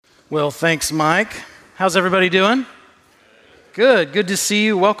Well, thanks, Mike. How's everybody doing? Good to see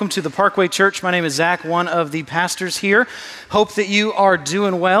you. Welcome to the Parkway Church. My name is Zach, one of the pastors here. Hope that you are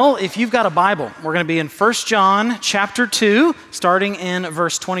doing well. If you've got a Bible, we're going to be in 1 John chapter 2, starting in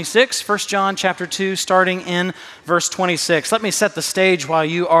verse 26. 1 John chapter 2, starting in verse 26. Let me set the stage while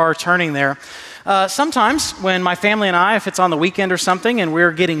you are turning there. Sometimes when my family and I, if it's on the weekend or something and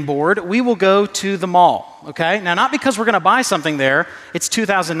we're getting bored, we will go to the mall, okay? Now, not because we're going to buy something there. It's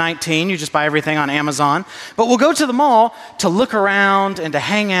 2019. You just buy everything on Amazon. But we'll go to the mall to look around and to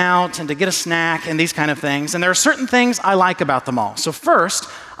hang out and to get a snack and these kind of things. And there are certain things I like about the mall. So first,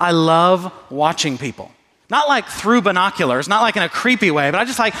 I love watching people. Not like through binoculars, not like in a creepy way, but I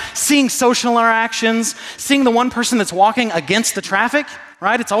just like seeing social interactions, seeing the one person that's walking against the traffic,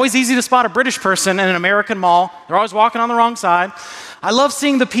 right? It's always easy to spot a British person in an American mall. They're always walking on the wrong side. I love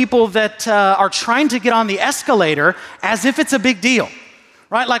seeing the people that are trying to get on the escalator as if it's a big deal,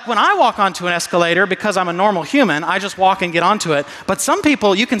 right? Like when I walk onto an escalator, because I'm a normal human, I just walk and get onto it. But some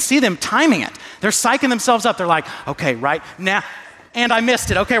people, you can see them timing it. They're psyching themselves up. They're like, okay, right now. And I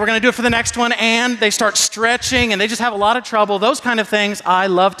missed it. Okay, we're going to do it for the next one. And they start stretching, and they just have a lot of trouble. Those kind of things I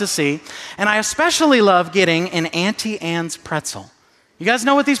love to see. And I especially love getting an Auntie Anne's pretzel. You guys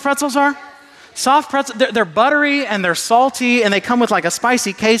know what these pretzels are? Soft pretzels. They're buttery, and they're salty, and they come with like a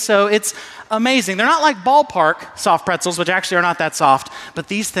spicy queso. It's amazing. They're not like ballpark soft pretzels, which actually are not that soft. But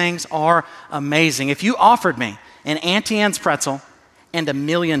these things are amazing. If you offered me an Auntie Anne's pretzel and $1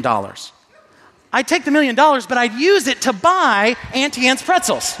 million, I'd take the $1 million, but I'd use it to buy Auntie Anne's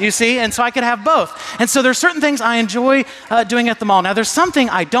pretzels, you see, and so I could have both. And so there's certain things I enjoy doing at the mall. Now, there's something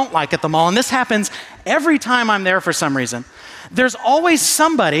I don't like at the mall, and this happens every time I'm there for some reason. There's always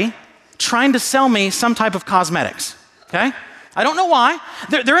somebody trying to sell me some type of cosmetics, okay? I don't know why.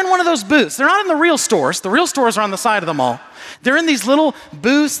 They're in one of those booths. They're not in the real stores. The real stores are on the side of the mall. They're in these little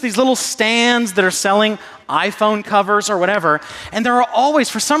booths, these little stands that are selling iPhone covers or whatever. And there are always,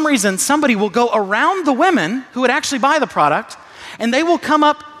 for some reason, somebody will go around the women who would actually buy the product, and they will come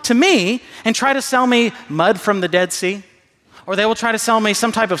up to me and try to sell me mud from the Dead Sea, or they will try to sell me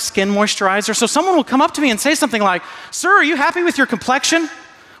some type of skin moisturizer. So someone will come up to me and say something like, "Sir, are you happy with your complexion?"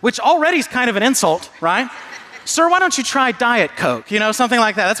 Which already is kind of an insult, right? "Sir, why don't you try Diet Coke?" You know, something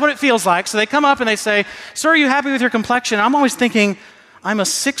like that. That's what it feels like. So they come up and they say, "Sir, are you happy with your complexion?" I'm always thinking, I'm a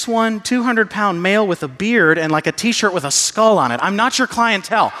 6'1", 200-pound male with a beard and like a t-shirt with a skull on it. I'm not your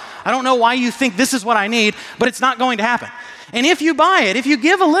clientele. I don't know why you think this is what I need, but it's not going to happen. And if you buy it, if you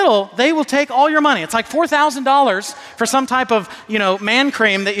give a little, they will take all your money. It's like $4,000 for some type of, man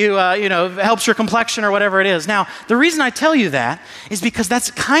cream that helps your complexion or whatever it is. Now, the reason I tell you that is because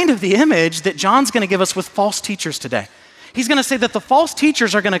that's kind of the image that John's going to give us with false teachers today. He's going to say that the false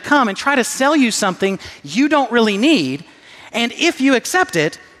teachers are going to come and try to sell you something you don't really need, and if you accept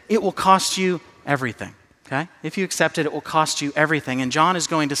it, it will cost you everything. Okay? If you accept it, it will cost you everything. And John is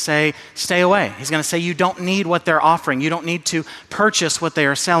going to say, stay away. He's going to say, you don't need what they're offering. You don't need to purchase what they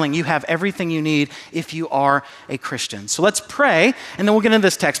are selling. You have everything you need if you are a Christian. So let's pray, and then we'll get into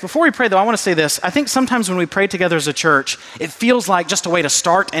this text. Before we pray, though, I want to say this. I think sometimes when we pray together as a church, it feels like just a way to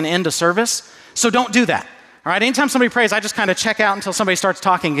start and end a service. So don't do that. All right? Anytime somebody prays, I just kind of check out until somebody starts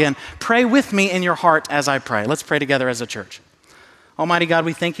talking again. Pray with me in your heart as I pray. Let's pray together as a church. Almighty God,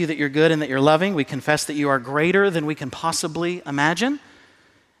 we thank you that you're good and that you're loving. We confess that you are greater than we can possibly imagine.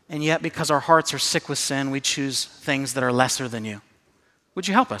 And yet, because our hearts are sick with sin, we choose things that are lesser than you. Would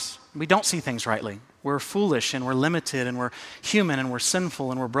you help us? We don't see things rightly. We're foolish and we're limited and we're human and we're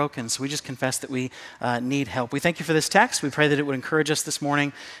sinful and we're broken. So we just confess that we need help. We thank you for this text. We pray that it would encourage us this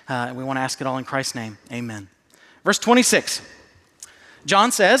morning. And we want to ask it all in Christ's name. Amen. Verse 26.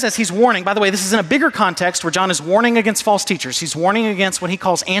 John says, as he's warning, by the way, this is in a bigger context where John is warning against false teachers. He's warning against what he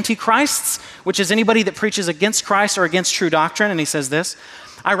calls antichrists, which is anybody that preaches against Christ or against true doctrine. And he says this,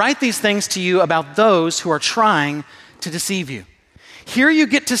 I write these things to you about those who are trying to deceive you. Here you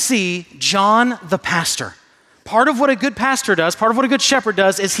get to see John the pastor. Part of what a good pastor does, part of what a good shepherd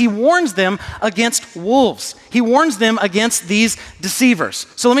does, is he warns them against wolves. He warns them against these deceivers.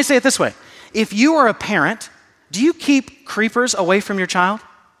 So let me say it this way. If you are a parent, do you keep creepers away from your child?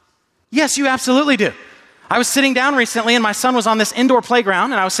 Yes, you absolutely do. I was sitting down recently and my son was on this indoor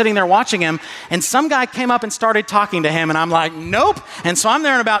playground and I was sitting there watching him and some guy came up and started talking to him and I'm like, nope. And so I'm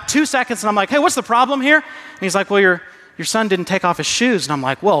there in about 2 seconds and I'm like, hey, what's the problem here? And he's like, well, your son didn't take off his shoes. And I'm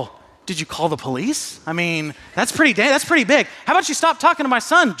like, well, did you call the police? I mean, that's pretty big. How about you stop talking to my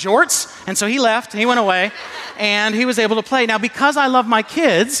son, jorts? And so he left, he went away, and he was able to play. Now, because I love my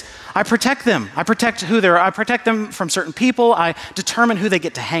kids, I protect them. I protect them from certain people. I determine who they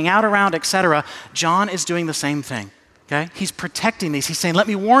get to hang out around, etc. John is doing the same thing. okay? He's protecting these. He's saying, let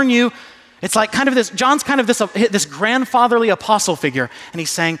me warn you. It's like kind of this, John's kind of this grandfatherly apostle figure. And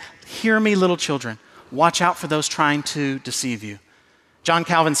he's saying, hear me, little children. Watch out for those trying to deceive you. John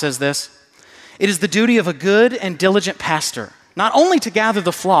Calvin says this, it is the duty of a good and diligent pastor, not only to gather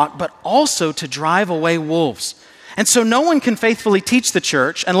the flock, but also to drive away wolves. And so no one can faithfully teach the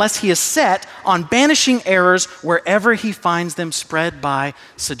church unless he is set on banishing errors wherever he finds them spread by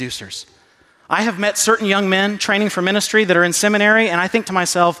seducers. I have met certain young men training for ministry that are in seminary, and I think to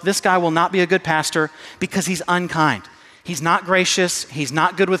myself, this guy will not be a good pastor because he's unkind. He's not gracious, he's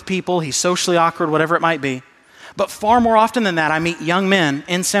not good with people, he's socially awkward, whatever it might be. But far more often than that, I meet young men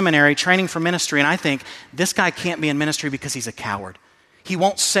in seminary training for ministry, and I think, this guy can't be in ministry because he's a coward. He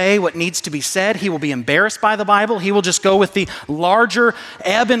won't say what needs to be said. He will be embarrassed by the Bible. He will just go with the larger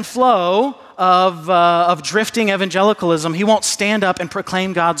ebb and flow of drifting evangelicalism. He won't stand up and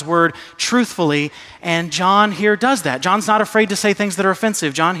proclaim God's word truthfully. And John here does that. John's not afraid to say things that are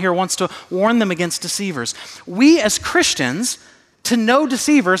offensive. John here wants to warn them against deceivers. We as Christians, to know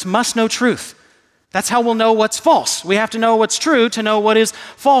deceivers, must know truth. That's how we'll know what's false. We have to know what's true to know what is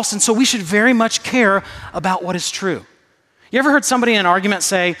false. And so we should very much care about what is true. You ever heard somebody in an argument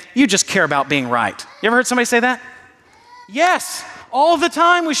say, you just care about being right? You ever heard somebody say that? Yes, all the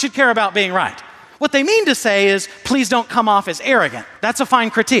time we should care about being right. What they mean to say is, please don't come off as arrogant. That's a fine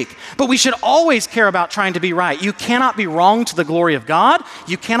critique. But we should always care about trying to be right. You cannot be wrong to the glory of God.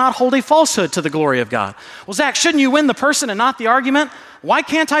 You cannot hold a falsehood to the glory of God. Well, Zach, shouldn't you win the person and not the argument? Why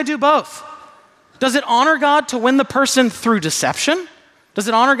can't I do both? Does it honor God to win the person through deception? Does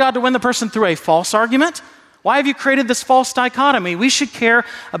it honor God to win the person through a false argument? Why have you created this false dichotomy? We should care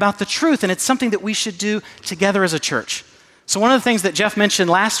about the truth, and it's something that we should do together as a church. So one of the things that Jeff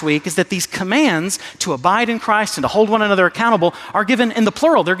mentioned last week is that these commands to abide in Christ and to hold one another accountable are given in the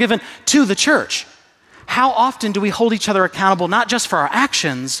plural. They're given to the church. How often do we hold each other accountable, not just for our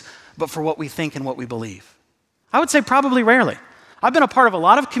actions, but for what we think and what we believe? I would say probably rarely. I've been a part of a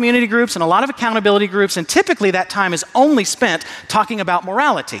lot of community groups and a lot of accountability groups, and typically that time is only spent talking about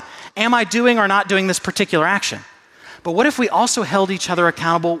morality. Am I doing or not doing this particular action? But what if we also held each other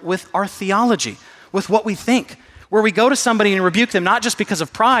accountable with our theology, with what we think, where we go to somebody and rebuke them not just because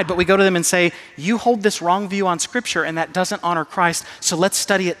of pride, but we go to them and say, you hold this wrong view on Scripture and that doesn't honor Christ, so let's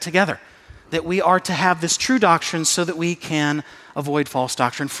study it together. That we are to have this true doctrine so that we can avoid false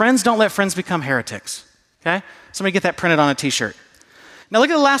doctrine. Friends, don't let friends become heretics, okay? Somebody get that printed on a t-shirt. Now look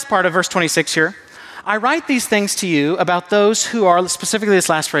at the last part of verse 26 here. I write these things to you about those who are, specifically this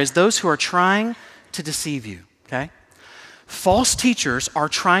last phrase, those who are trying to deceive you, okay? False teachers are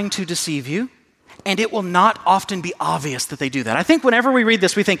trying to deceive you, and it will not often be obvious that they do that. I think whenever we read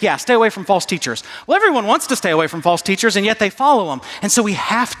this, we think, yeah, stay away from false teachers. Well, everyone wants to stay away from false teachers, and yet they follow them. And so we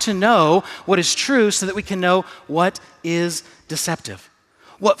have to know what is true so that we can know what is deceptive.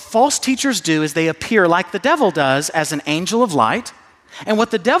 What false teachers do is they appear like the devil does as an angel of light. And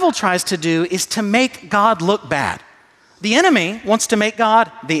what the devil tries to do is to make God look bad. The enemy wants to make God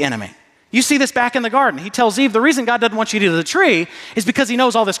the enemy. You see this back in the garden. He tells Eve, the reason God doesn't want you to eat of the tree is because he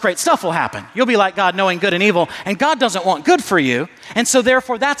knows all this great stuff will happen. You'll be like God, knowing good and evil, and God doesn't want good for you. And so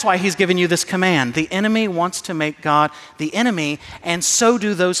therefore, that's why he's given you this command. The enemy wants to make God the enemy, and so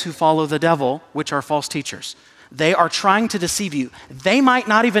do those who follow the devil, which are false teachers. They are trying to deceive you. They might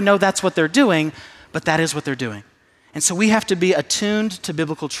not even know that's what they're doing, but that is what they're doing. And so we have to be attuned to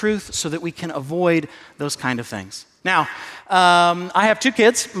biblical truth so that we can avoid those kind of things. Now, I have two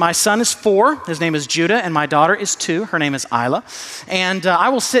kids. My son is 4. His name is Judah, and my daughter is 2. Her name is Isla. And I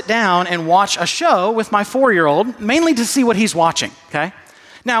will sit down and watch a show with my 4-year-old, mainly to see what he's watching, okay?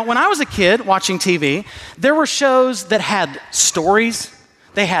 Now, when I was a kid watching TV, there were shows that had stories,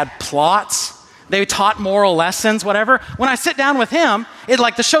 they had plots, they taught moral lessons, whatever. When I sit down with him,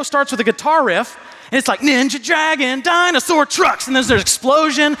 the show starts with a guitar riff, and it's like Ninja Dragon, dinosaur trucks, and there's an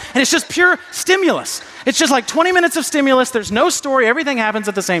explosion, and it's just pure stimulus. It's just like 20 minutes of stimulus. There's no story. Everything happens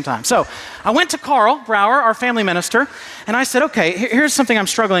at the same time. So I went to Carl Brower, our family minister, and I said, okay, here's something I'm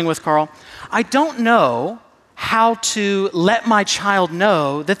struggling with, Carl. I don't know how to let my child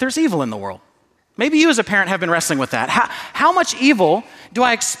know that there's evil in the world. Maybe you as a parent have been wrestling with that. How much evil do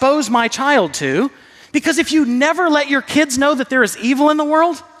I expose my child to? Because if you never let your kids know that there is evil in the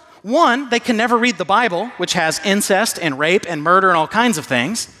world, one, they can never read the Bible, which has incest and rape and murder and all kinds of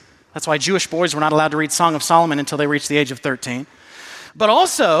things. That's why Jewish boys were not allowed to read Song of Solomon until they reached the age of 13. But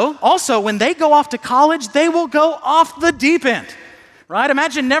also, when they go off to college, they will go off the deep end, right?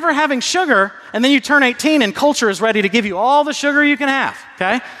 Imagine never having sugar, and then you turn 18 and culture is ready to give you all the sugar you can have,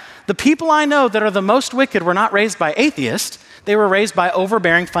 okay? The people I know that are the most wicked were not raised by atheists. They were raised by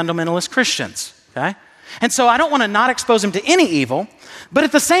overbearing fundamentalist Christians, okay? And so I don't want to not expose him to any evil, but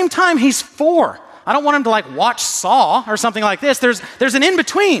at the same time, he's 4. I don't want him to like watch Saw or something like this. There's an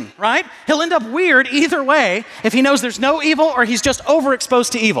in-between, right? He'll end up weird either way if he knows there's no evil or he's just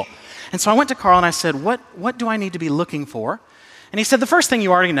overexposed to evil. And so I went to Carl and I said, what do I need to be looking for? And he said, the first thing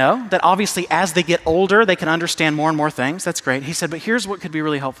you already know, that obviously as they get older, they can understand more and more things. That's great. He said, but here's what could be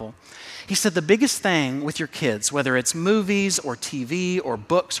really helpful. He said, the biggest thing with your kids, whether it's movies or TV or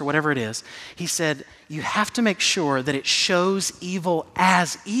books or whatever it is, he said, you have to make sure that it shows evil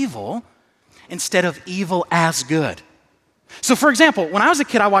as evil instead of evil as good. So for example, when I was a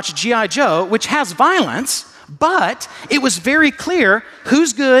kid, I watched G.I. Joe, which has violence, but it was very clear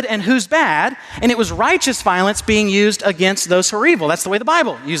who's good and who's bad, and it was righteous violence being used against those who are evil. That's the way the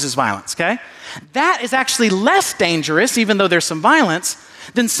Bible uses violence, okay? That is actually less dangerous, even though there's some violence,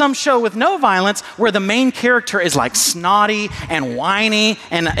 than some show with no violence where the main character is like snotty and whiny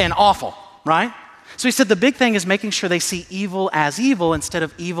and awful, right? So he said the big thing is making sure they see evil as evil instead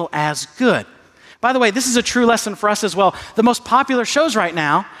of evil as good. By the way, this is a true lesson for us as well. The most popular shows right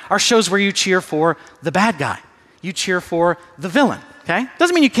now are shows where you cheer for the bad guy. You cheer for the villain, okay?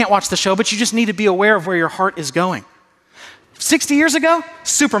 Doesn't mean you can't watch the show, but you just need to be aware of where your heart is going. 60 years ago,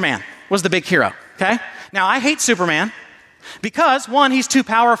 Superman was the big hero, okay? Now, I hate Superman because, one, he's too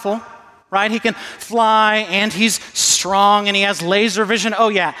powerful, right? He can fly, and he's strong, and he has laser vision,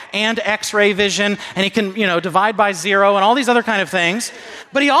 and X-ray vision, and he can, divide by 0, and all these other kind of things.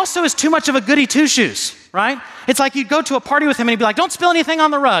 But he also is too much of a goody two-shoes, right? It's like you'd go to a party with him, and he'd be like, don't spill anything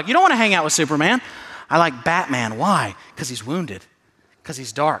on the rug. You don't want to hang out with Superman. I like Batman. Why? Because he's wounded, because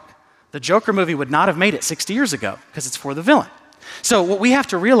he's dark. The Joker movie would not have made it 60 years ago, because it's for the villain. So what we have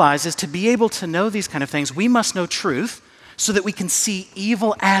to realize is to be able to know these kind of things, we must know truth, so that we can see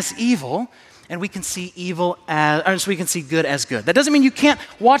evil as evil, and we can see so we can see good as good. That doesn't mean you can't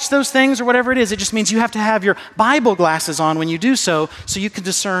watch those things or whatever it is. It just means you have to have your Bible glasses on when you do so you can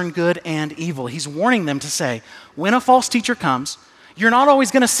discern good and evil. He's warning them to say, when a false teacher comes, you're not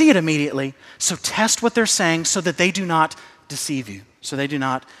always going to see it immediately, so test what they're saying so that they do not deceive you.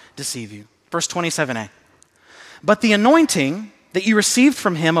 Verse 27a. But the anointing that you received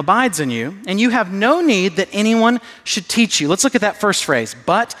from him abides in you, and you have no need that anyone should teach you. Let's look at that first phrase,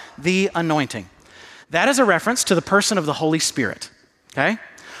 but the anointing. That is a reference to the person of the Holy Spirit, okay?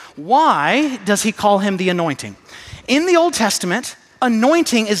 Why does he call him the anointing? In the Old Testament,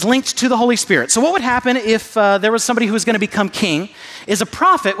 anointing is linked to the Holy Spirit. So what would happen if there was somebody who was going to become king is a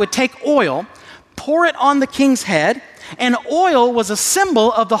prophet would take oil, pour it on the king's head, and oil was a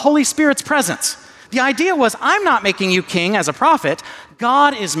symbol of the Holy Spirit's presence. The idea was, I'm not making you king as a prophet,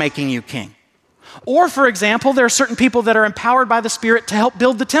 God is making you king. Or, for example, there are certain people that are empowered by the Spirit to help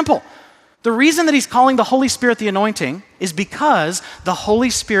build the temple. The reason that he's calling the Holy Spirit the anointing is because the Holy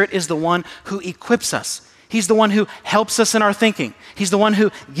Spirit is the one who equips us. He's the one who helps us in our thinking. He's the one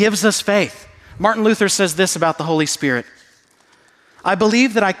who gives us faith. Martin Luther says this about the Holy Spirit. I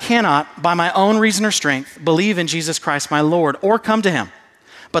believe that I cannot, by my own reason or strength, believe in Jesus Christ my Lord or come to him.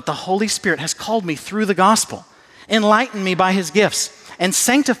 But the Holy Spirit has called me through the gospel, enlightened me by his gifts, and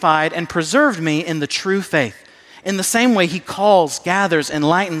sanctified and preserved me in the true faith. In the same way, he calls, gathers,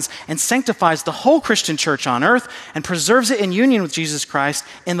 enlightens, and sanctifies the whole Christian church on earth and preserves it in union with Jesus Christ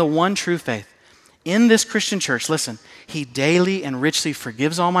in the one true faith. In this Christian church, listen, he daily and richly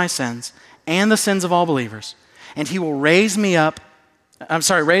forgives all my sins and the sins of all believers, and he will raise up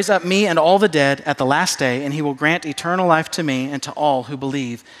me and all the dead at the last day, and he will grant eternal life to me and to all who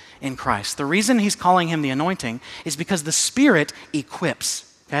believe in Christ. The reason he's calling him the anointing is because the Spirit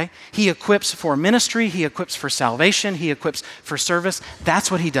equips, okay? He equips for ministry, he equips for salvation, he equips for service. That's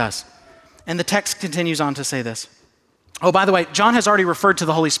what he does. And the text continues on to say this. Oh, by the way, John has already referred to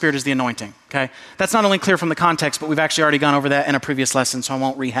the Holy Spirit as the anointing, okay? That's not only clear from the context, but we've actually already gone over that in a previous lesson, so I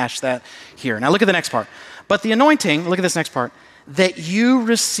won't rehash that here. Now look at the next part. But the anointing, look at this next part, that you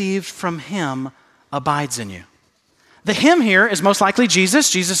received from him abides in you. The him here is most likely Jesus.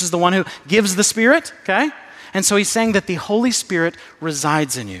 Jesus is the one who gives the Spirit, okay? And so he's saying that the Holy Spirit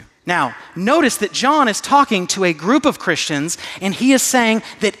resides in you. Now, notice that John is talking to a group of Christians, and he is saying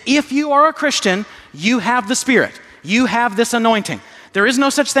that if you are a Christian, you have the Spirit. You have this anointing. There is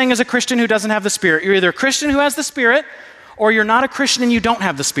no such thing as a Christian who doesn't have the Spirit. You're either a Christian who has the Spirit, or you're not a Christian and you don't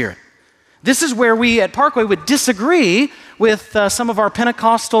have the Spirit. This is where we at Parkway would disagree with some of our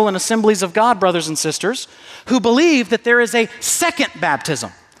Pentecostal and Assemblies of God brothers and sisters who believe that there is a second baptism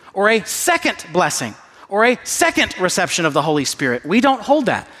or a second blessing or a second reception of the Holy Spirit. We don't hold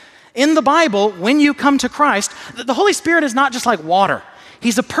that. In the Bible, when you come to Christ, the Holy Spirit is not just like water.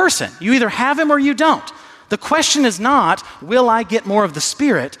 He's a person. You either have him or you don't. The question is not, will I get more of the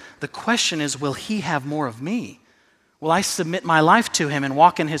Spirit? The question is, will he have more of me? Will I submit my life to him and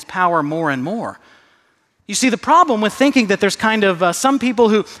walk in his power more and more? You see, the problem with thinking that there's kind of some people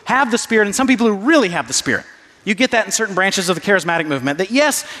who have the Spirit and some people who really have the Spirit. You get that in certain branches of the charismatic movement, that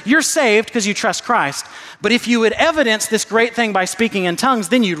yes, you're saved because you trust Christ, but if you would evidence this great thing by speaking in tongues,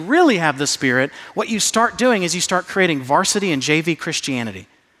 then you'd really have the Spirit. What you start doing is you start creating varsity and JV Christianity.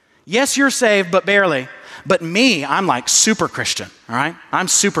 Yes, you're saved, but barely. But me, I'm like super Christian, all right? I'm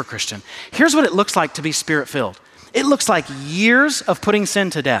super Christian. Here's what it looks like to be Spirit-filled. It looks like years of putting sin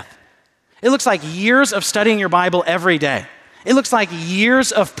to death. It looks like years of studying your Bible every day. It looks like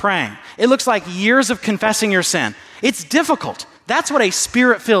years of praying. It looks like years of confessing your sin. It's difficult. That's what a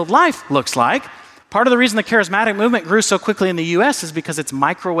Spirit-filled life looks like. Part of the reason the charismatic movement grew so quickly in the U.S. is because it's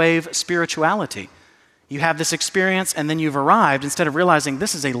microwave spirituality. You have this experience and then you've arrived instead of realizing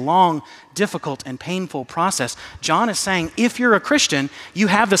this is a long, difficult, and painful process. John is saying if you're a Christian, you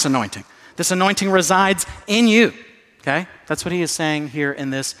have this anointing. This anointing resides in you, okay? That's what he is saying here in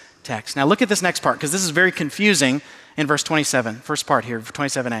this text. Now look at this next part because this is very confusing in verse 27, first part here,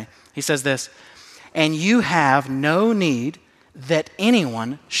 27a. He says this, and you have no need that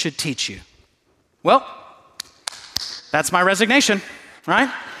anyone should teach you. Well, that's my resignation, right?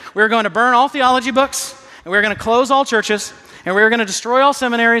 We're going to burn all theology books, and we're going to close all churches, and we're going to destroy all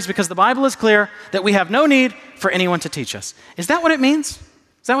seminaries because the Bible is clear that we have no need for anyone to teach us. Is that what it means?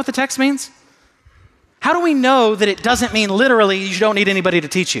 Is that what the text means? How do we know that it doesn't mean literally you don't need anybody to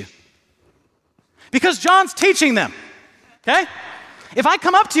teach you? Because John's teaching them, okay? If I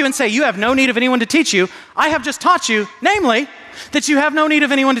come up to you and say, you have no need of anyone to teach you, I have just taught you, namely, that you have no need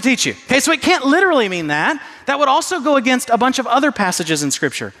of anyone to teach you. Okay, so it can't literally mean that. That would also go against a bunch of other passages in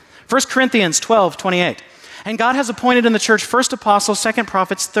Scripture. 1 Corinthians 12:28. And God has appointed in the church first apostles, second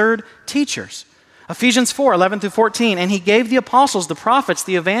prophets, third teachers. Ephesians 4:11-14. And he gave the apostles, the prophets,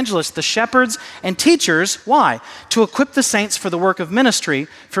 the evangelists, the shepherds, and teachers. Why? To equip the saints for the work of ministry,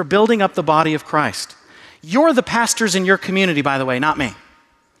 for building up the body of Christ. You're the pastors in your community, by the way, not me.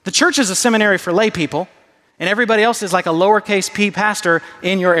 The church is a seminary for lay people, and everybody else is like a lowercase p pastor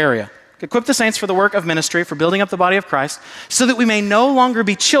in your area. Equip the saints for the work of ministry, for building up the body of Christ, so that we may no longer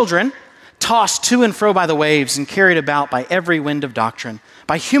be children, tossed to and fro by the waves and carried about by every wind of doctrine,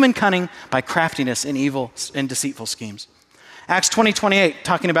 by human cunning, by craftiness and evil and deceitful schemes. Acts 20:28,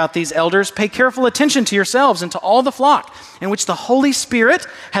 talking about these elders, pay careful attention to yourselves and to all the flock in which the Holy Spirit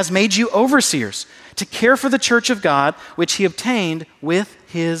has made you overseers, to care for the church of God, which he obtained with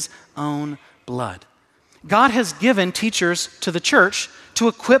his own blood. God has given teachers to the church to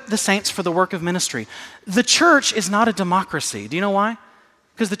equip the saints for the work of ministry. The church is not a democracy. Do you know why?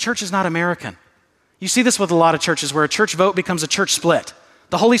 Because the church is not American. You see this with a lot of churches where a church vote becomes a church split.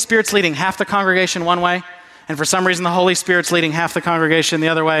 The Holy Spirit's leading half the congregation one way, and for some reason the Holy Spirit's leading half the congregation the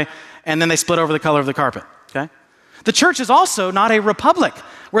other way, and then they split over the color of the carpet, okay? The church is also not a republic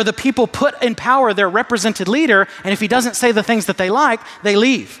where the people put in power their represented leader, and if he doesn't say the things that they like, they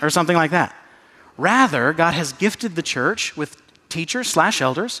leave, or something like that. Rather, God has gifted the church with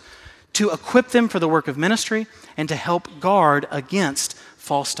teachers/elders to equip them for the work of ministry and to help guard against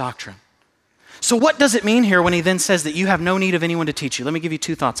false doctrine. So what does it mean here when he then says that you have no need of anyone to teach you? Let me give you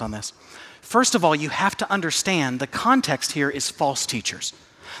two thoughts on this. First of all, you have to understand the context here is false teachers.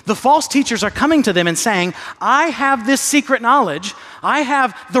 The false teachers are coming to them and saying, I have this secret knowledge. I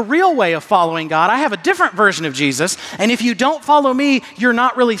have the real way of following God. I have a different version of Jesus. And if you don't follow me, you're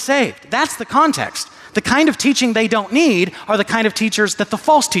not really saved. That's the context. The kind of teaching they don't need are the kind of teachers that the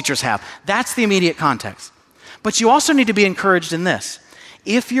false teachers have. That's the immediate context. But you also need to be encouraged in this.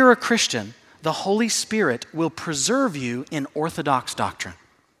 If you're a Christian, the Holy Spirit will preserve you in orthodox doctrine.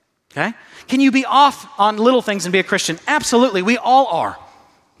 Okay? Can you be off on little things and be a Christian? Absolutely. We all are.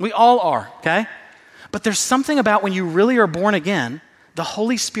 We all are, okay? But there's something about when you really are born again, the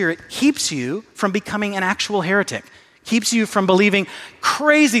Holy Spirit keeps you from becoming an actual heretic, keeps you from believing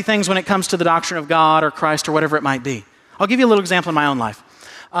crazy things when it comes to the doctrine of God or Christ or whatever it might be. I'll give you a little example in my own life.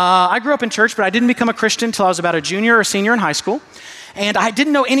 I grew up in church, but I didn't become a Christian until I was about a junior or senior in high school. And I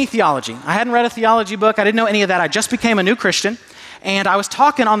didn't know any theology. I hadn't read a theology book. I didn't know any of that. I just became a new Christian. And I was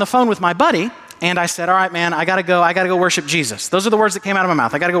talking on the phone with my buddy, and I said, all right, man, I gotta go worship Jesus. Those are the words that came out of my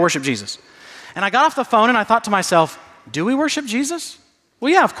mouth. I gotta go worship Jesus. And I got off the phone and I thought to myself, do we worship Jesus?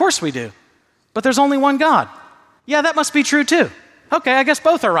 Well, yeah, of course we do. But there's only one God. Yeah, that must be true too. Okay, I guess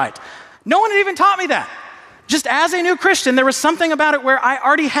both are right. No one had even taught me that. Just as a new Christian, there was something about it where I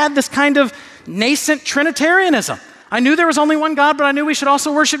already had this kind of nascent Trinitarianism. I knew there was only one God, but I knew we should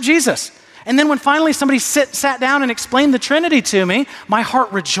also worship Jesus. And then when finally somebody sat down and explained the Trinity to me, my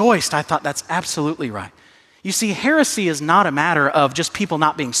heart rejoiced. I thought, that's absolutely right. You see, heresy is not a matter of just people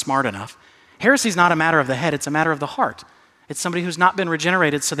not being smart enough. Heresy is not a matter of the head, it's a matter of the heart. It's somebody who's not been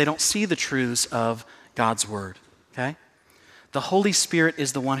regenerated so they don't see the truths of God's word, okay? The Holy Spirit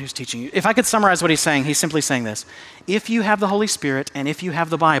is the one who's teaching you. If I could summarize what he's saying, he's simply saying this. If you have the Holy Spirit and if you have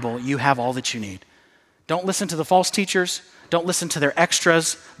the Bible, you have all that you need. Don't listen to the false teachers. Don't listen to their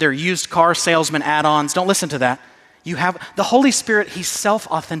extras, their used car salesman add-ons. Don't listen to that. You have the Holy Spirit, he's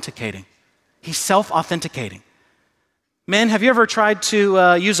self-authenticating. He's self-authenticating. Men, have you ever tried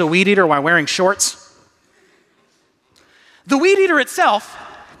to use a weed eater while wearing shorts? The weed eater itself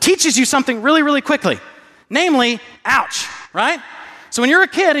teaches you something really, really quickly. Namely, ouch, right? So when you're a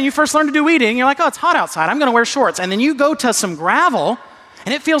kid and you first learn to do weed eating, you're like, oh, it's hot outside, I'm gonna wear shorts. And then you go to some gravel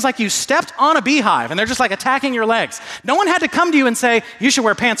and it feels like you stepped on a beehive and they're just like attacking your legs. No one had to come to you and say, you should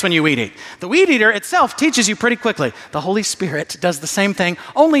wear pants when you weed eat. The weed eater itself teaches you pretty quickly. The Holy Spirit does the same thing,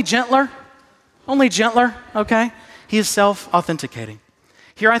 only gentler, okay? He is self-authenticating.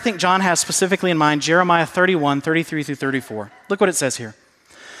 Here I think John has specifically in mind Jeremiah 31, 33 through 34. Look what it says here.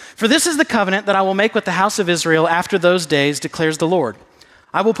 For this is the covenant that I will make with the house of Israel after those days, declares the Lord.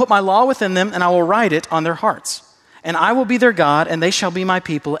 I will put my law within them and I will write it on their hearts. And I will be their God, and they shall be my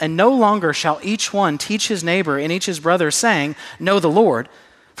people, and no longer shall each one teach his neighbor and each his brother, saying, know the Lord,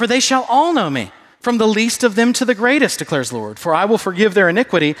 for they shall all know me, from the least of them to the greatest, declares the Lord. For I will forgive their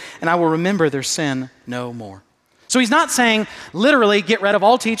iniquity, and I will remember their sin no more. So he's not saying, literally, get rid of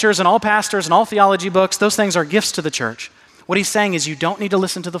all teachers and all pastors and all theology books. Those things are gifts to the church. What he's saying is you don't need to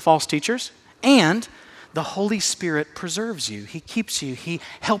listen to the false teachers, and the Holy Spirit preserves you. He keeps you. He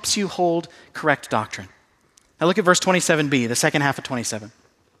helps you hold correct doctrine. Now look at verse 27b, the second half of 27.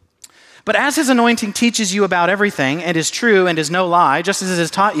 But as his anointing teaches you about everything and is true and is no lie, just as it has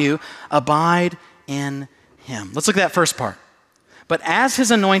taught you, abide in him. Let's look at that first part. But as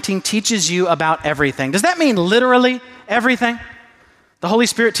his anointing teaches you about everything. Does that mean literally everything? The Holy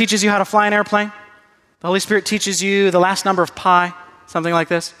Spirit teaches you how to fly an airplane? The Holy Spirit teaches you the last number of pi, something like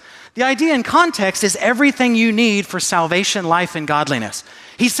this? The idea in context is everything you need for salvation, life, and godliness.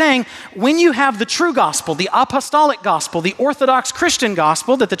 He's saying when you have the true gospel, the apostolic gospel, the Orthodox Christian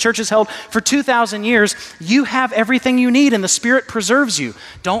gospel that the church has held for 2,000 years, you have everything you need and the Spirit preserves you.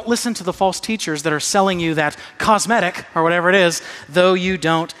 Don't listen to the false teachers that are selling you that cosmetic or whatever it is, though you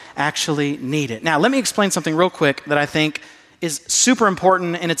don't actually need it. Now, let me explain something real quick that I think is super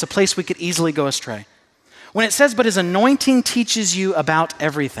important, and it's a place we could easily go astray. When it says, but his anointing teaches you about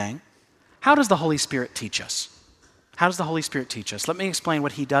everything, how does the Holy Spirit teach us? How does the Holy Spirit teach us? Let me explain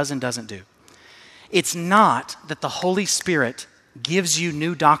what he does and doesn't do. It's not that the Holy Spirit gives you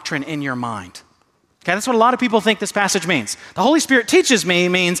new doctrine in your mind. Okay, that's what a lot of people think this passage means. The Holy Spirit teaches me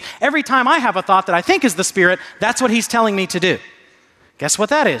means every time I have a thought that I think is the Spirit, that's what he's telling me to do. Guess what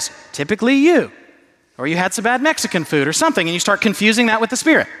that is? Typically you. Or you had some bad Mexican food or something and you start confusing that with the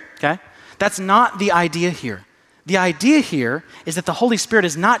Spirit. Okay? That's not the idea here. The idea here is that the Holy Spirit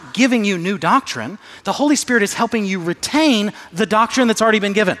is not giving you new doctrine. The Holy Spirit is helping you retain the doctrine that's already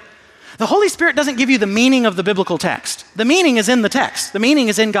been given. The Holy Spirit doesn't give you the meaning of the biblical text. The meaning is in the text. The meaning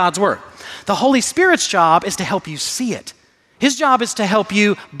is in God's word. The Holy Spirit's job is to help you see it. His job is to help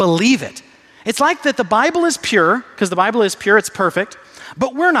you believe it. It's like that the Bible is pure, because the Bible is pure, it's perfect,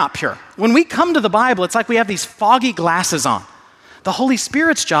 but we're not pure. When we come to the Bible, it's like we have these foggy glasses on. The Holy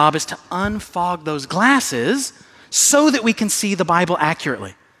Spirit's job is to unfog those glasses so that we can see the Bible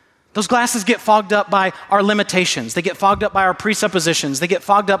accurately. Those glasses get fogged up by our limitations. They get fogged up by our presuppositions. They get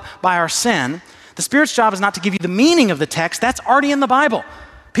fogged up by our sin. The Spirit's job is not to give you the meaning of the text. That's already in the Bible.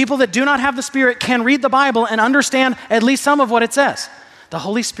 People that do not have the Spirit can read the Bible and understand at least some of what it says. The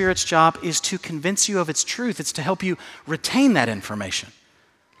Holy Spirit's job is to convince you of its truth. It's to help you retain that information.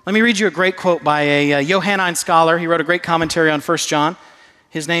 Let me read you a great quote by a Johannine scholar. He wrote a great commentary on 1 John.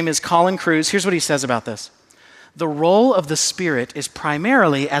 His name is Colin Cruz. Here's what he says about this. The role of the Spirit is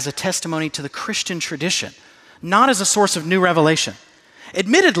primarily as a testimony to the Christian tradition, not as a source of new revelation.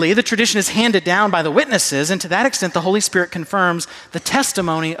 Admittedly, the tradition is handed down by the witnesses, and to that extent, the Holy Spirit confirms the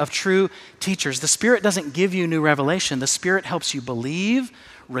testimony of true teachers. The Spirit doesn't give you new revelation. The Spirit helps you believe,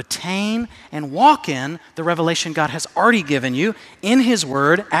 retain, and walk in the revelation God has already given you in His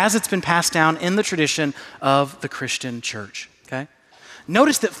Word as it's been passed down in the tradition of the Christian church. Okay?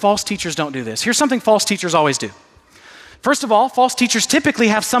 Notice that false teachers don't do this. Here's something false teachers always do. First of all, false teachers typically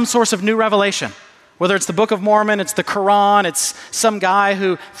have some source of new revelation. Whether it's the Book of Mormon, it's the Quran, it's some guy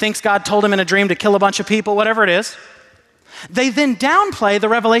who thinks God told him in a dream to kill a bunch of people, whatever it is. They then downplay the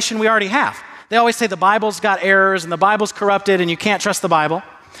revelation we already have. They always say the Bible's got errors and the Bible's corrupted and you can't trust the Bible.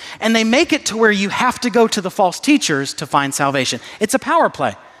 And they make it to where you have to go to the false teachers to find salvation. It's a power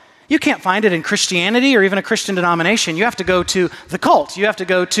play. You can't find it in Christianity or even a Christian denomination. You have to go to the cult. You have to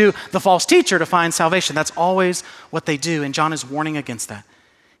go to the false teacher to find salvation. That's always what they do, and John is warning against that.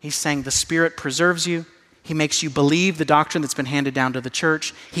 He's saying the Spirit preserves you. He makes you believe the doctrine that's been handed down to the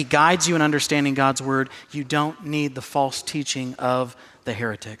church. He guides you in understanding God's word. You don't need the false teaching of the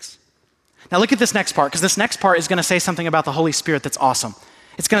heretics. Now look at this next part, because this next part is going to say something about the Holy Spirit that's awesome.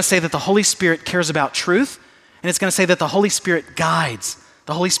 It's going to say that the Holy Spirit cares about truth, and it's going to say that the Holy Spirit guides.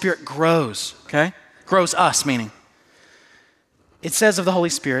 The Holy Spirit grows, okay? Grows us, meaning. It says of the Holy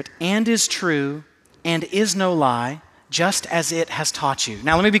Spirit, and is true, and is no lie, just as it has taught you.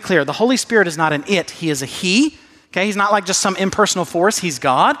 Now, let me be clear. The Holy Spirit is not an it. He is a he. Okay? He's not like just some impersonal force. He's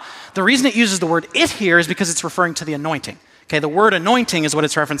God. The reason it uses the word it here is because it's referring to the anointing. Okay? The word anointing is what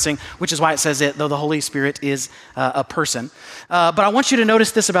it's referencing, which is why it says it, though the Holy Spirit is a person. But I want you to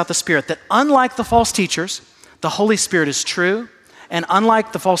notice this about the Spirit, that unlike the false teachers, the Holy Spirit is true. And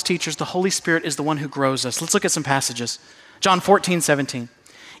unlike the false teachers, the Holy Spirit is the one who grows us. Let's look at some passages. John 14:17.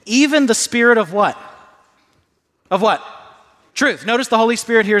 Even the Spirit of what? Of what? Truth. Notice the Holy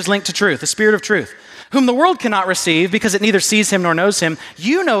Spirit here is linked to truth, the Spirit of truth, whom the world cannot receive because it neither sees him nor knows him.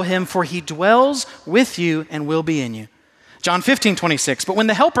 You know him, for he dwells with you and will be in you. John 15:26. But when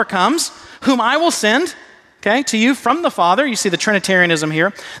the Helper comes, whom I will send, okay, to you from the Father, you see the Trinitarianism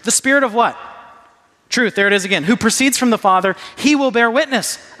here, the Spirit of what? Truth. There it is again. Who proceeds from the Father, he will bear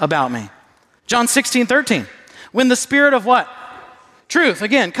witness about me. John 16:13. When the Spirit of what? Truth,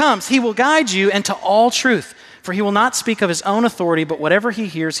 again, comes, he will guide you into all truth. For he will not speak of his own authority, but whatever he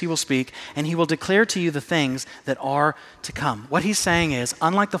hears, he will speak, and he will declare to you the things that are to come. What he's saying is,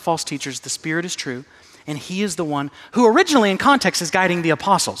 unlike the false teachers, the Spirit is true, and he is the one who originally in context is guiding the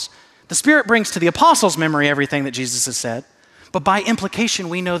apostles. The Spirit brings to the apostles' memory everything that Jesus has said, but by implication,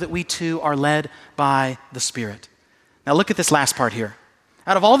 we know that we too are led by the Spirit. Now look at this last part here.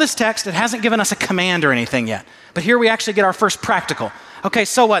 Out of all this text, it hasn't given us a command or anything yet, but here we actually get our first practical. Okay,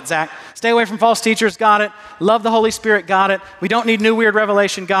 so what, Zach? Stay away from false teachers, got it. Love the Holy Spirit, got it. We don't need new weird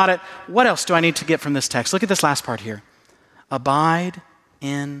revelation, got it. What else do I need to get from this text? Look at this last part here. Abide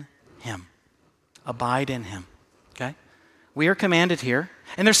in him. Abide in him, okay? We are commanded here,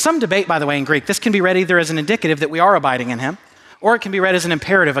 and there's some debate, by the way, in Greek. This can be read either as an indicative that we are abiding in him, or it can be read as an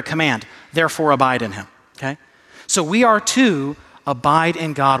imperative, a command. Therefore, abide in him, okay? So we are to abide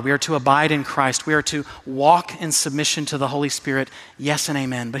in God. We are to abide in Christ. We are to walk in submission to the Holy Spirit. Yes and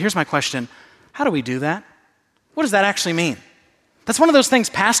amen. But here's my question. How do we do that? What does that actually mean? That's one of those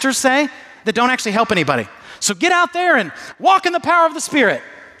things pastors say that don't actually help anybody. So get out there and walk in the power of the Spirit.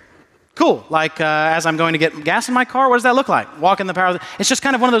 Cool. Like as I'm going to get gas in my car, what does that look like? Walk in the power of the... It's just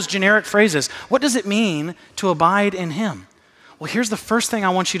kind of one of those generic phrases. What does it mean to abide in him? Well, here's the first thing I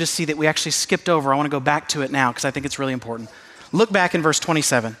want you to see that we actually skipped over. I want to go back to it now because I think it's really important. Look back in verse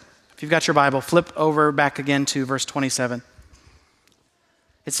 27. If you've got your Bible, flip over back again to verse 27.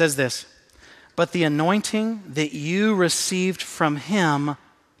 It says this, but the anointing that you received from him,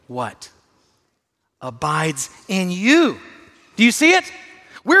 what? Abides in you. Do you see it?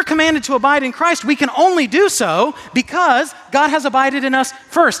 We're commanded to abide in Christ. We can only do so because God has abided in us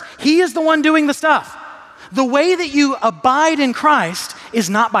first. He is the one doing the stuff. The way that you abide in Christ is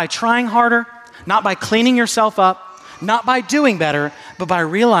not by trying harder, not by cleaning yourself up, not by doing better, but by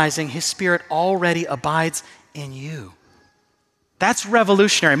realizing his Spirit already abides in you. That's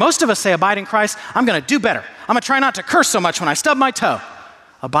revolutionary. Most of us say, abide in Christ, I'm going to do better. I'm going to try not to curse so much when I stub my toe.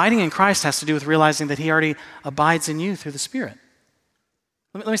 Abiding in Christ has to do with realizing that he already abides in you through the Spirit.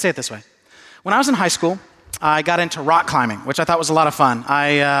 Let me say it this way. When I was in high school, I got into rock climbing, which I thought was a lot of fun.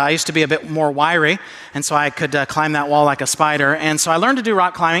 I used to be a bit more wiry, and so I could climb that wall like a spider. And so I learned to do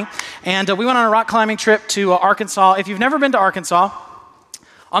rock climbing, and we went on a rock climbing trip to Arkansas. If you've never been to Arkansas,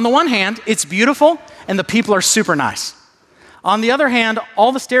 on the one hand, it's beautiful, and the people are super nice. On the other hand,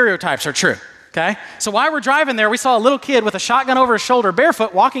 all the stereotypes are true, okay? So while we're driving there, we saw a little kid with a shotgun over his shoulder,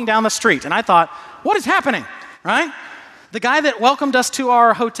 barefoot, walking down the street. And I thought, what is happening, right? The guy that welcomed us to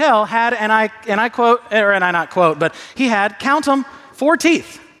our hotel had, and I not quote, but he had, count them, 4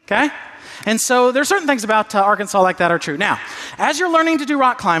 teeth, okay? And so there's certain things about Arkansas like that are true. Now, as you're learning to do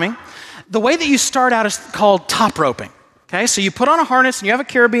rock climbing, the way that you start out is called top roping, okay? So you put on a harness, and you have a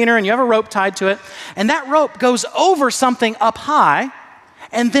carabiner, and you have a rope tied to it, and that rope goes over something up high,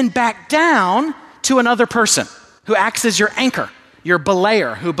 and then back down to another person who acts as your anchor, your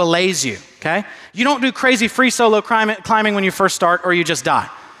belayer, who belays you, okay? You don't do crazy free solo climbing when you first start, or you just die,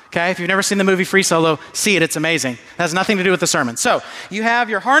 okay? If you've never seen the movie Free Solo, see it, it's amazing. It has nothing to do with the sermon. So you have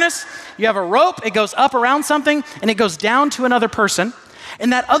your harness, you have a rope, it goes up around something, and it goes down to another person,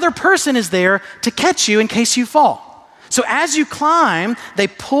 and that other person is there to catch you in case you fall. So as you climb, they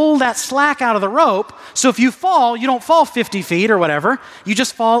pull that slack out of the rope. So if you fall, you don't fall 50 feet or whatever. You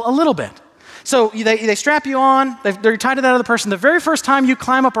just fall a little bit. So they strap you on. They're tied to that other person. The very first time you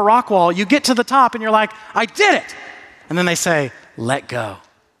climb up a rock wall, you get to the top and you're like, I did it. And then they say, let go.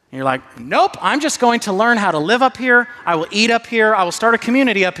 And you're like, nope, I'm just going to learn how to live up here. I will eat up here. I will start a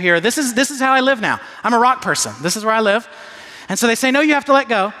community up here. This is how I live now. I'm a rock person. This is where I live. And so they say, no, you have to let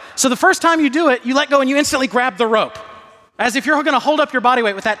go. So the first time you do it, you let go and you instantly grab the rope, as if you're going to hold up your body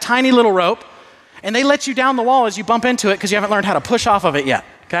weight with that tiny little rope, and they let you down the wall as you bump into it because you haven't learned how to push off of it yet,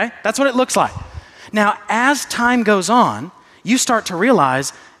 okay? That's what it looks like. Now, as time goes on, you start to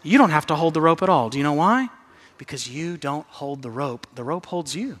realize you don't have to hold the rope at all. Do you know why? Because you don't hold the rope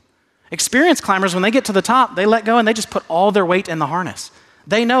holds you. Experienced climbers, when they get to the top, they let go and they just put all their weight in the harness.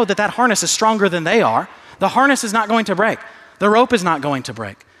 They know that harness is stronger than they are. The harness is not going to break. The rope is not going to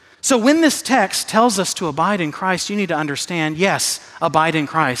break. So when this text tells us to abide in Christ, you need to understand, yes, abide in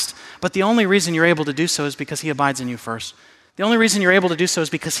Christ, but the only reason you're able to do so is because he abides in you first. The only reason you're able to do so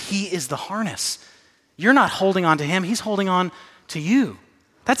is because he is the harness. You're not holding on to him, he's holding on to you.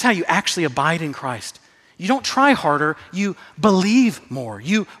 That's how you actually abide in Christ. You don't try harder, you believe more,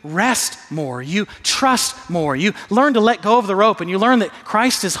 you rest more, you trust more, you learn to let go of the rope, and you learn that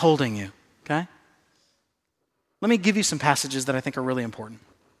Christ is holding you, okay? Let me give you some passages that I think are really important.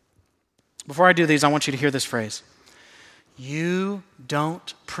 Before I do these, I want you to hear this phrase. You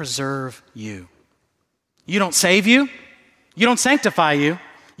don't preserve you. You don't save you. You don't sanctify you.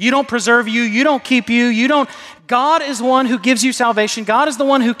 You don't preserve you. You don't keep you. God is the one who gives you salvation. God is the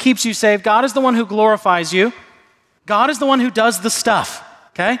one who keeps you saved. God is the one who glorifies you. God is the one who does the stuff,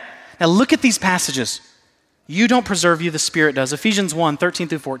 okay? Now look at these passages. You don't preserve you, the Spirit does. Ephesians 1, 13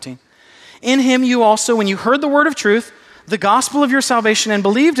 through 14. In him you also, when you heard the word of truth, the gospel of your salvation, and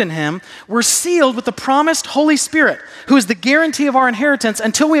believed in him, were sealed with the promised Holy Spirit, who is the guarantee of our inheritance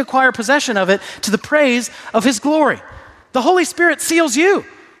until we acquire possession of it to the praise of his glory. The Holy Spirit seals you.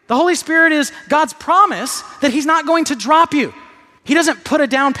 The Holy Spirit is God's promise that he's not going to drop you. He doesn't put a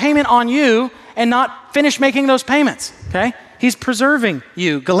down payment on you and not finish making those payments, okay? He's preserving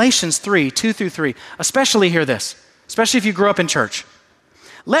you. Galatians 3, 2 through 3. Especially hear this, especially if you grew up in church.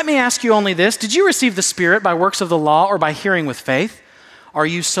 Let me ask you only this. Did you receive the Spirit by works of the law or by hearing with faith? Are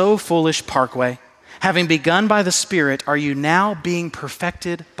you so foolish, Parkway? Having begun by the Spirit, are you now being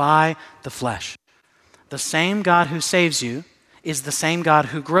perfected by the flesh? The same God who saves you is the same God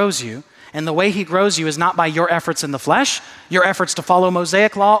who grows you. And the way he grows you is not by your efforts in the flesh, your efforts to follow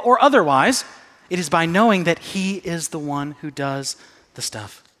Mosaic law or otherwise. It is by knowing that he is the one who does the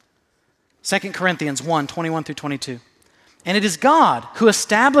stuff. 2 Corinthians 1, 21 through 22. And it is God who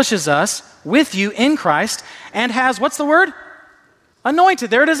establishes us with you in Christ and has, what's the word?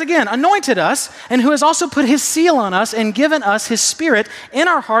 Anointed. There it is again. Anointed us, and who has also put his seal on us and given us his Spirit in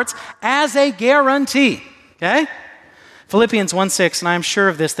our hearts as a guarantee. Okay? Philippians 1:6, and I am sure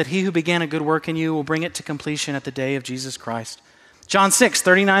of this, that he who began a good work in you will bring it to completion at the day of Jesus Christ. John 6,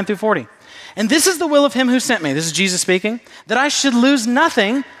 39 through 40. And this is the will of him who sent me, this is Jesus speaking, that I should lose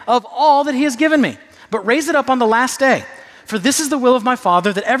nothing of all that he has given me, but raise it up on the last day. For this is the will of my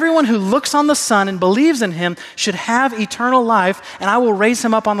Father, that everyone who looks on the Son and believes in him should have eternal life, and I will raise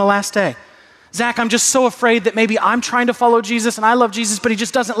him up on the last day. Zach, I'm just so afraid that maybe I'm trying to follow Jesus and I love Jesus, but he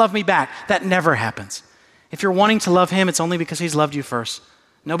just doesn't love me back. That never happens. If you're wanting to love him, it's only because he's loved you first.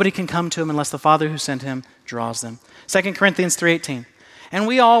 Nobody can come to him unless the Father who sent him draws them. 2 Corinthians 3:18. And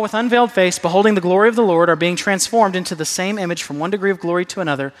we all, with unveiled face, beholding the glory of the Lord, are being transformed into the same image from one degree of glory to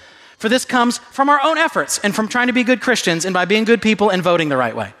another. For this comes from our own efforts and from trying to be good Christians and by being good people and voting the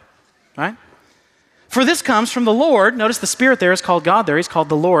right way. Right? For this comes from the Lord. Notice the Spirit there is called God there. He's called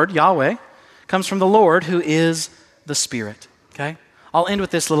the Lord, Yahweh. Comes from the Lord who is the Spirit. Okay? I'll end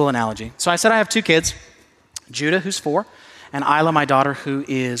with this little analogy. So I said I have two kids, Judah, who's 4, and Isla, my daughter, who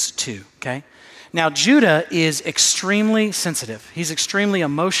is 2. Okay? Now, Judah is extremely sensitive. He's extremely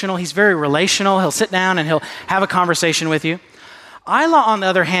emotional. He's very relational. He'll sit down and he'll have a conversation with you. Isla, on the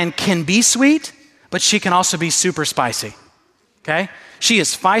other hand, can be sweet, but she can also be super spicy, okay? She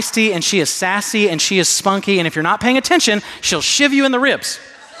is feisty, and she is sassy, and she is spunky, and if you're not paying attention, she'll shiv you in the ribs,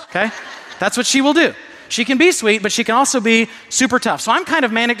 okay? That's what she will do. She can be sweet, but she can also be super tough. So I'm kind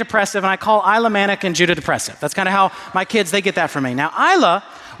of manic-depressive, and I call Isla manic and Judah depressive. That's kind of how my kids, they get that from me. Now, Isla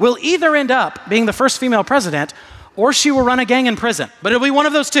will either end up being the first female president, or she will run a gang in prison, but it'll be one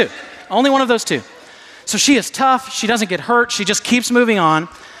of those two, only one of those two. So she is tough, she doesn't get hurt, she just keeps moving on.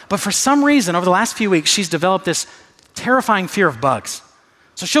 But for some reason, over the last few weeks, she's developed this terrifying fear of bugs.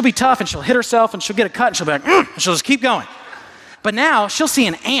 So she'll be tough and she'll hit herself and she'll get a cut and she'll be like, and she'll just keep going. But now she'll see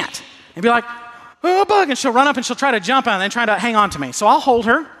an ant and be like, oh, a bug, and she'll run up and she'll try to jump on and then try to hang on to me. So I'll hold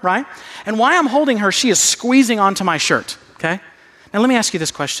her, right? And while I'm holding her, she is squeezing onto my shirt, okay? Now let me ask you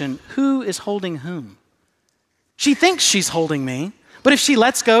this question. Who is holding whom? She thinks she's holding me, but if she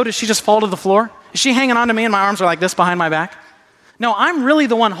lets go, does she just fall to the floor? Is she hanging on to me and my arms are like this behind my back? No, I'm really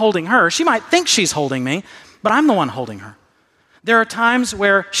the one holding her. She might think she's holding me, but I'm the one holding her. There are times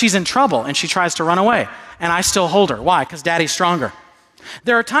where she's in trouble and she tries to run away, and I still hold her. Why? Because Daddy's stronger.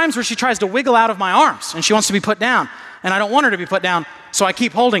 There are times where she tries to wiggle out of my arms and she wants to be put down, and I don't want her to be put down, so I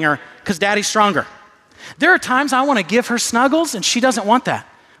keep holding her because Daddy's stronger. There are times I want to give her snuggles and she doesn't want that,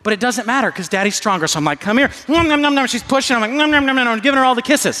 but it doesn't matter because Daddy's stronger. So I'm like, come here, nom, nom, nom, nom. She's pushing, I'm like, nom, nom, nom, nom, I'm giving her all the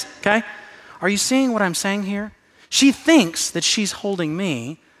kisses, okay? Are you seeing what I'm saying here? She thinks that she's holding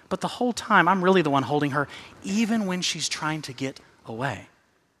me, but the whole time I'm really the one holding her, even when she's trying to get away.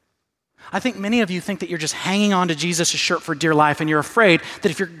 I think many of you think that you're just hanging on to Jesus' shirt for dear life, and you're afraid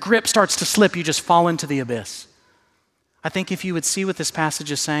that if your grip starts to slip, you just fall into the abyss. I think if you would see what this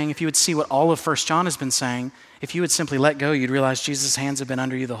passage is saying, if you would see what all of 1 John has been saying, if you would simply let go, you'd realize Jesus' hands have been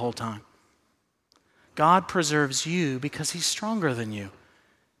under you the whole time. God preserves you because he's stronger than you.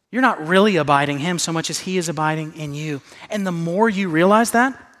 You're not really abiding him so much as he is abiding in you. And the more you realize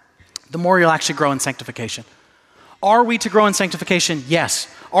that, the more you'll actually grow in sanctification. Are we to grow in sanctification?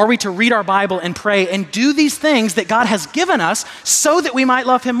 Yes. Are we to read our Bible and pray and do these things that God has given us so that we might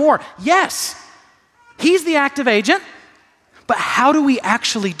love him more? Yes. He's the active agent, but how do we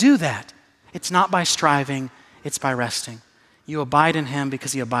actually do that? It's not by striving, it's by resting. You abide in him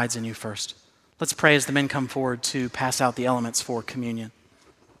because he abides in you first. Let's pray as the men come forward to pass out the elements for communion.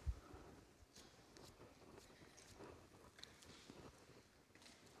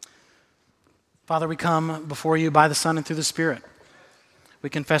 Father, we come before you by the Son and through the Spirit. We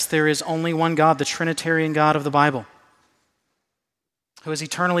confess there is only one God, the Trinitarian God of the Bible, who has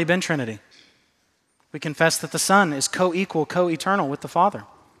eternally been Trinity. We confess that the Son is co-equal, co-eternal with the Father.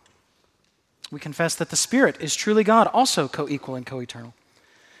 We confess that the Spirit is truly God, also co-equal and co-eternal.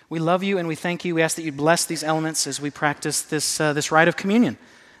 We love you and we thank you. We ask that you bless these elements as we practice this rite of communion,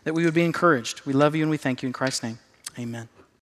 that we would be encouraged. We love you and we thank you in Christ's name. Amen.